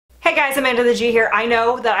Hey guys, Amanda the G here. I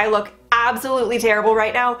know that I look absolutely terrible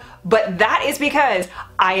right now, but that is because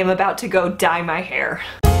I am about to go dye my hair.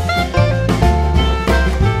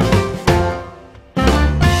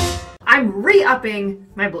 I'm re-upping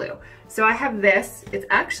my blue. So I have this, it's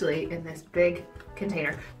actually in this big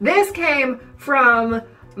container. This came from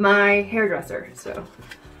my hairdresser, so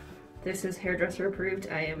this is hairdresser approved.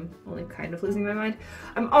 I am only kind of losing my mind.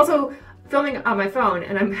 I'm also filming on my phone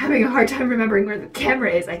and I'm having a hard time remembering where the camera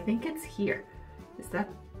is. I think it's here. Is that?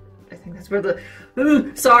 I think that's where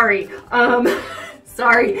the, sorry.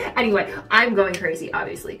 Sorry. Anyway, I'm going crazy,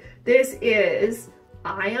 obviously. This is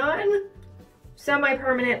Ion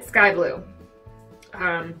semi-permanent sky blue.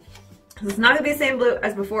 It's not gonna be the same blue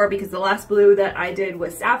as before because the last blue that I did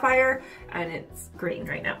was sapphire and it's green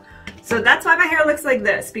right now. So that's why my hair looks like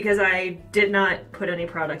this, because I did not put any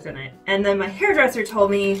product in it. And then my hairdresser told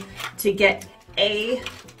me to get a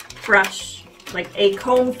brush, like a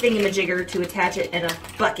comb thingamajigger to attach it in a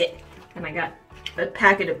bucket. And I got a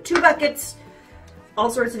packet of 2 buckets, all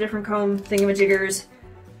sorts of different comb thingamajiggers,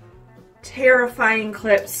 terrifying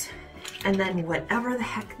clips, and then whatever the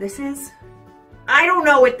heck this is. I don't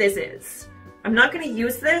know what this is. I'm not gonna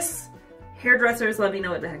use this. Hairdressers, let me know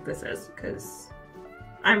what the heck this is, because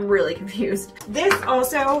I'm really confused. This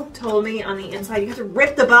also told me on the inside, you have to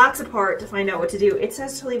rip the box apart to find out what to do. It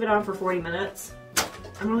says to leave it on for 40 minutes.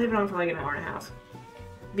 I'm gonna leave it on for like an hour and a half.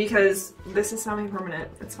 Because this is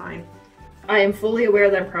semi-permanent, it's fine. I am fully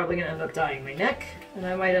aware that I'm probably gonna end up dyeing my neck, and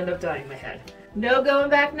I might end up dyeing my head. No going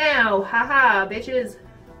back now, haha, bitches.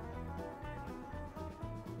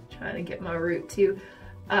 Trying to get my root too.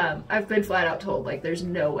 I've been flat out told like there's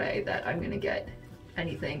no way that I'm gonna get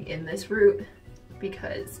anything in this root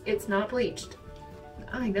because it's not bleached.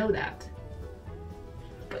 I know that,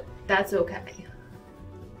 but that's okay.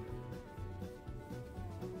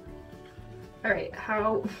 All right,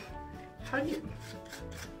 how do you,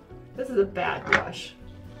 this is a bad brush.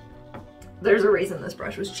 There's a reason this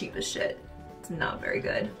brush was cheap as shit. It's not very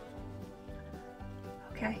good.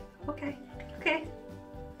 Okay, okay, okay.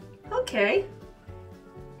 Okay.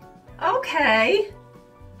 Okay.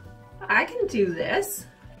 I can do this.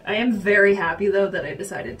 I am very happy though that I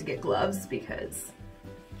decided to get gloves because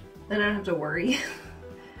then I don't have to worry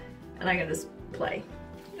and I can just play.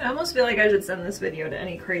 I almost feel like I should send this video to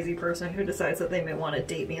any crazy person who decides that they may want to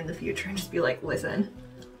date me in the future and just be like, listen,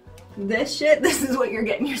 this shit, this is what you're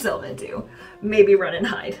getting yourself into. Maybe run and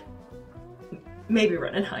hide. Maybe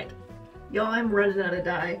run and hide. Y'all, I'm running out of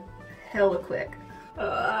dye hella quick.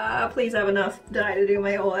 Please have enough dye to do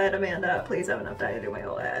my whole head, Amanda. Please have enough dye to do my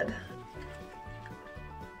whole head.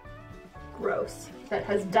 Gross. That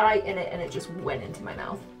has dye in it and it just went into my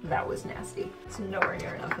mouth. That was nasty. It's nowhere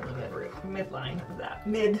near enough in the midline of that.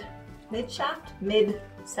 Mid shaft? Mid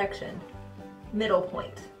section. Middle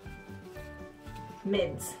point.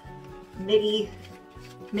 Mids.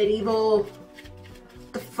 Medieval.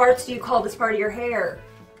 The farts do you call this part of your hair?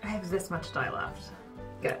 I have this much dye left.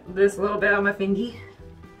 Got this little bit on my fingy.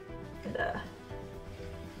 And,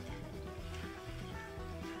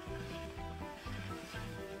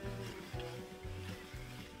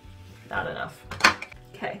 not enough.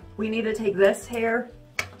 Okay, we need to take this hair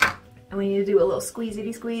and we need to do a little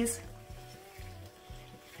squeezity squeeze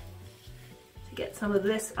to get some of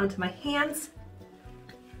this onto my hands.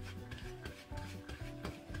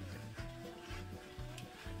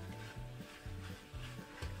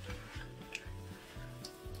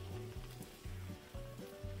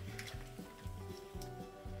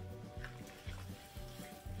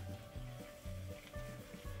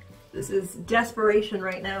 This is desperation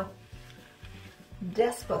right now.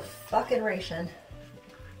 Despa-fucking-ration.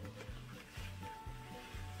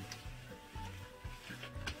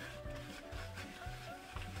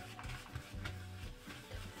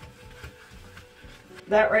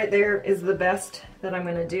 That right there is the best that I'm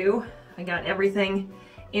gonna do. I got everything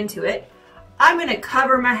into it. I'm gonna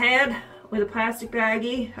cover my head with a plastic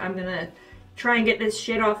baggie. I'm gonna try and get this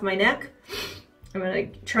shit off my neck. I'm gonna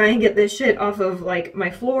try and get this shit off of like my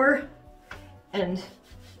floor, and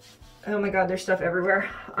oh my god, there's stuff everywhere.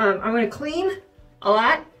 I'm gonna clean a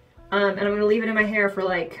lot, and I'm gonna leave it in my hair for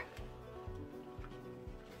like,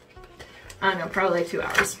 I don't know, probably like 2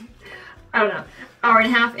 hours. I don't know, hour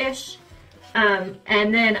and a half-ish. And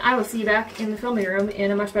then I will see you back in the filming room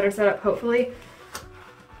in a much better setup, hopefully,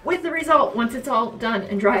 with the result once it's all done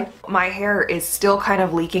and dry. My hair is still kind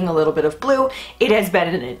of leaking a little bit of blue. It has been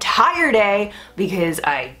an entire day because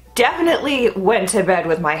I definitely went to bed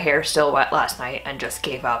with my hair still wet last night and just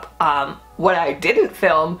gave up. What I didn't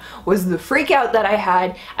film was the freak out that I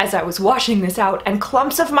had as I was washing this out and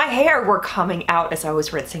clumps of my hair were coming out as I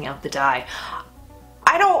was rinsing out the dye.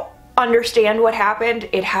 I don't understand what happened.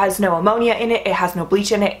 It has no ammonia in it. It has no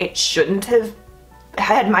bleach in it. It shouldn't have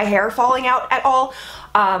had my hair falling out at all.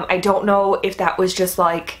 I don't know if that was just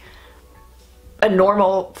like a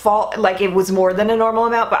normal fall, like it was more than a normal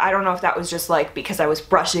amount, but I don't know if that was just like because I was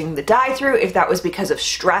brushing the dye through, if that was because of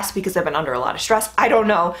stress, because I've been under a lot of stress, I don't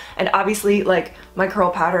know. And obviously like my curl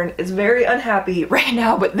pattern is very unhappy right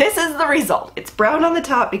now, but this is the result. It's brown on the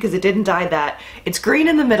top because it didn't dye that, it's green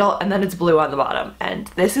in the middle, and then it's blue on the bottom. And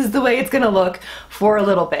this is the way it's gonna look for a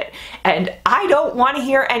little bit. And I don't want to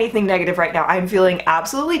hear anything negative right now. I'm feeling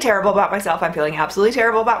absolutely terrible about myself. I'm feeling absolutely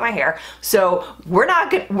terrible about my hair. So we're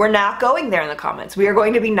not going there in the comments. We are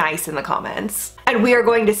going to be nice in the comments. And we are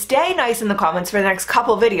going to stay nice in the comments for the next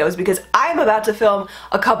couple videos because I'm about to film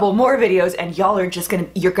a couple more videos and y'all are just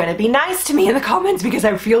you're gonna be nice to me in the comments because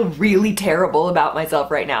I feel really terrible about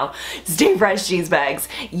myself right now. Stay fresh, cheese bags.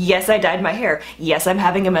 Yes, I dyed my hair. Yes, I'm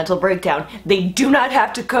having a mental breakdown. They do not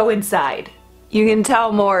have to coincide. You can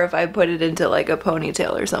tell more if I put it into like a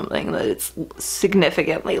ponytail or something that it's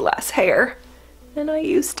significantly less hair than I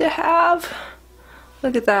used to have.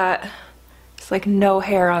 Look at that. It's like no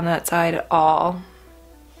hair on that side at all.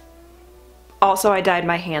 Also, I dyed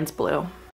my hands blue.